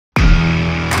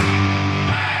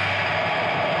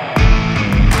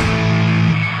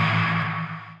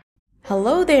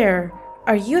Hello there!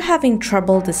 Are you having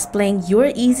trouble displaying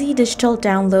your easy digital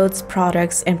downloads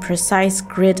products in precise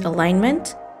grid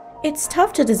alignment? It's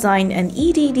tough to design an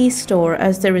EDD store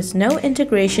as there is no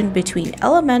integration between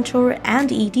Elementor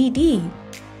and EDD.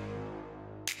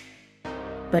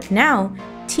 But now,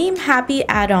 Team Happy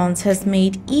Addons has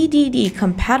made EDD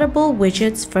compatible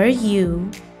widgets for you.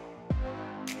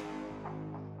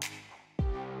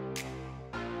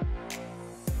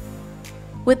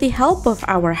 With the help of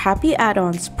our Happy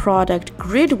Addons product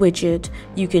grid widget,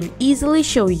 you can easily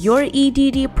show your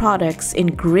EDD products in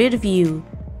grid view.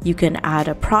 You can add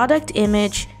a product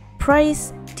image,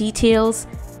 price, details,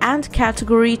 and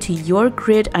category to your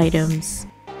grid items.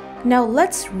 Now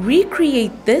let's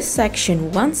recreate this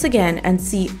section once again and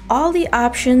see all the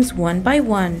options one by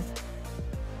one.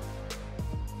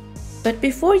 But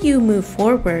before you move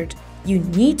forward, you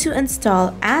need to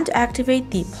install and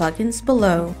activate the plugins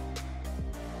below.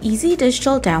 Easy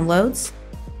Digital Downloads,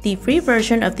 the free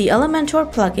version of the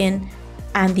Elementor plugin,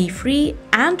 and the free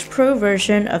and pro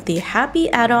version of the Happy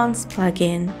Addons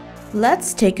plugin.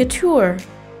 Let's take a tour.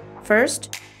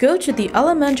 First, go to the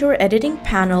Elementor editing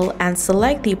panel and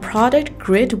select the product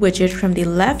grid widget from the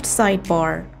left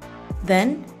sidebar.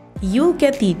 Then, you'll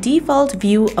get the default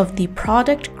view of the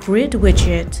product grid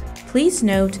widget. Please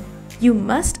note, you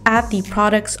must add the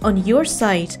products on your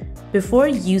site before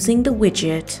using the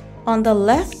widget. On the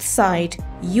left side,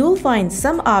 you'll find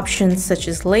some options such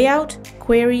as Layout,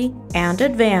 Query, and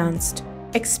Advanced.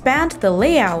 Expand the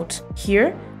layout.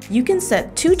 Here, you can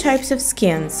set two types of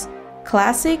skins,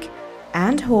 Classic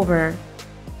and Hover.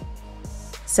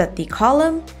 Set the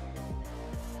column,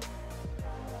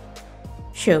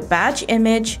 show badge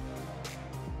image,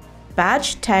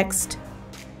 badge text,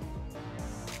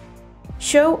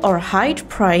 show or hide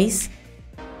price,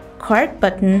 cart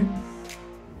button,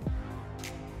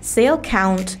 sale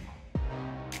count,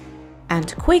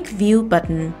 and quick view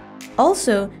button.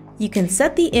 Also, you can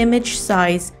set the image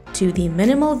size to the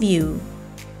minimal view.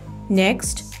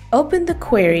 Next, open the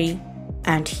query,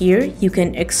 and here you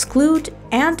can exclude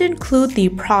and include the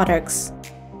products.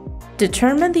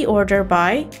 Determine the order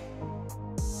by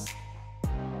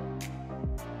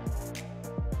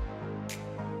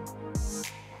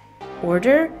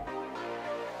order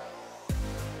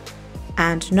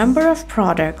and number of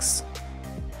products.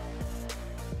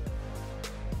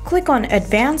 Click on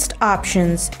Advanced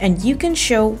Options and you can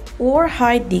show or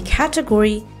hide the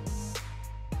category,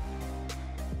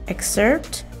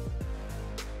 excerpt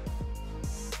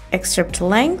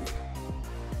length,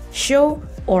 show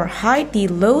or hide the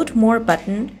Load More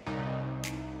button,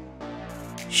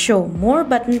 show more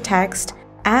button text,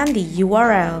 and the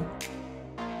URL.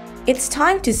 It's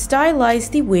time to stylize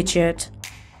the widget.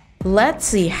 Let's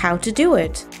see how to do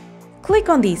it. Click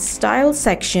on the Style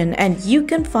section and you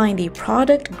can find the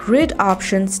product grid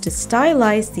options to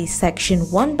stylize the section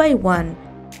one by one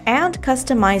and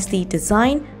customize the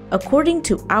design according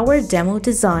to our demo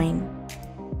design.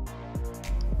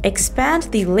 Expand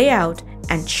the layout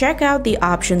and check out the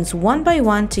options one by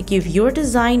one to give your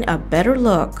design a better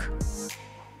look.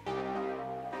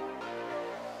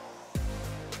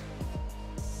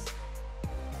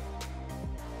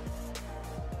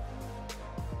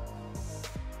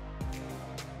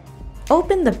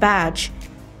 Open the badge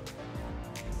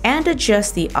and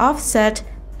adjust the offset,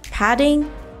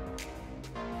 padding,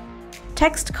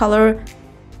 text color,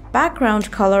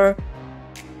 background color,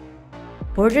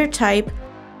 border type,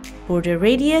 border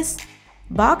radius,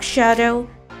 box shadow,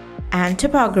 and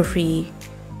typography.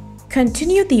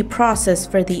 Continue the process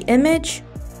for the image.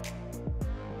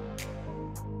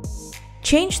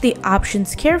 Change the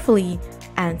options carefully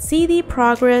and see the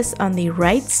progress on the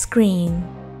right screen.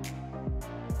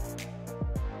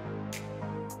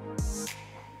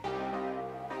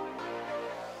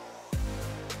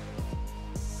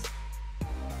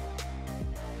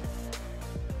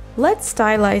 Let's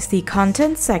stylize the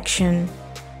content section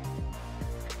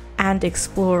and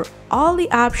explore all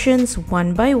the options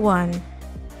one by one.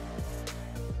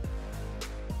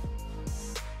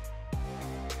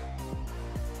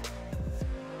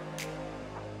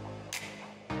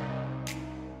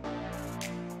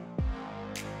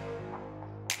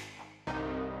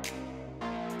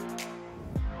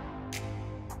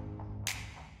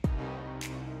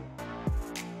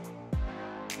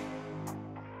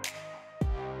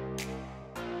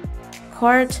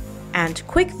 Cart and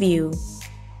quick view.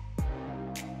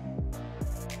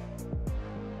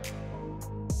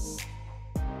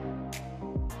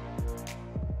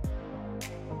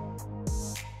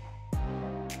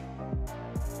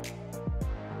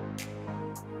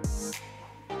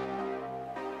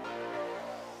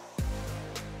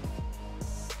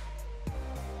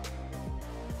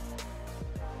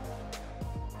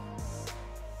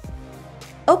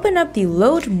 Open up the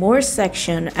Load More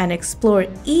section and explore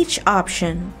each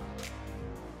option.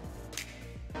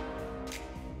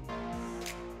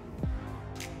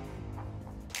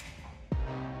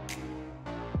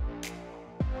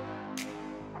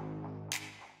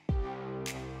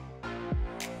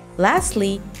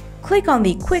 Lastly, click on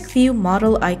the Quick View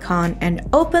model icon and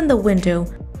open the window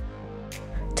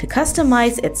to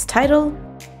customize its title,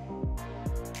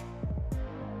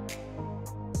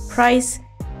 price,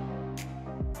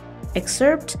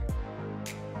 excerpt,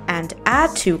 and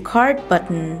Add to Cart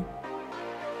button.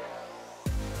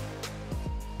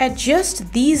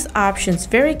 Adjust these options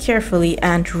very carefully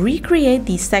and recreate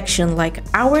the section like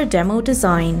our demo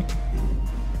design.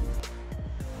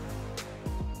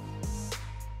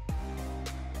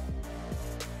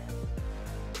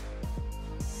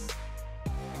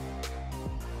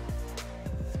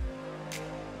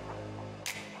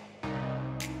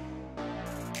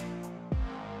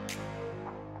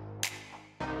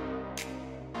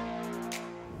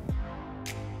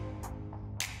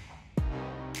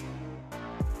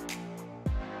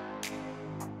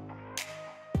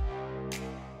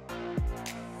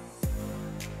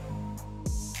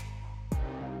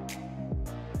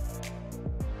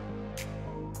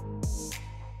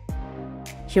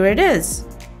 Here it is.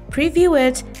 Preview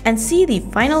it and see the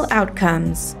final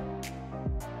outcomes.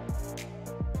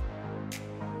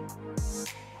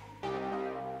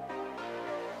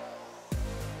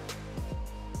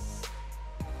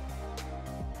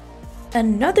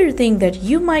 Another thing that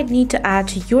you might need to add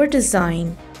to your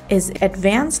design is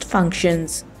advanced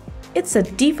functions. It's a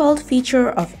default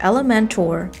feature of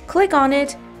Elementor. Click on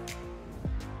it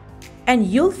and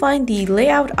you'll find the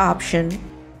layout option.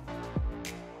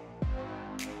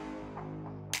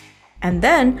 And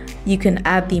then you can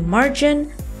add the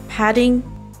margin, padding,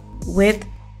 width,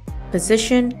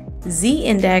 position,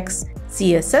 z-index,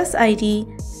 CSS ID,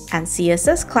 and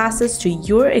CSS classes to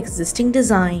your existing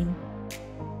design.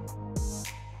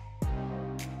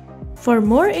 For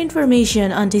more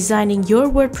information on designing your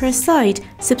WordPress site,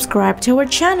 subscribe to our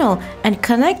channel and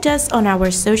connect us on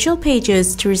our social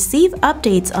pages to receive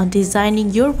updates on designing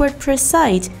your WordPress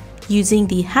site using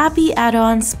the Happy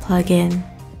Addons plugin.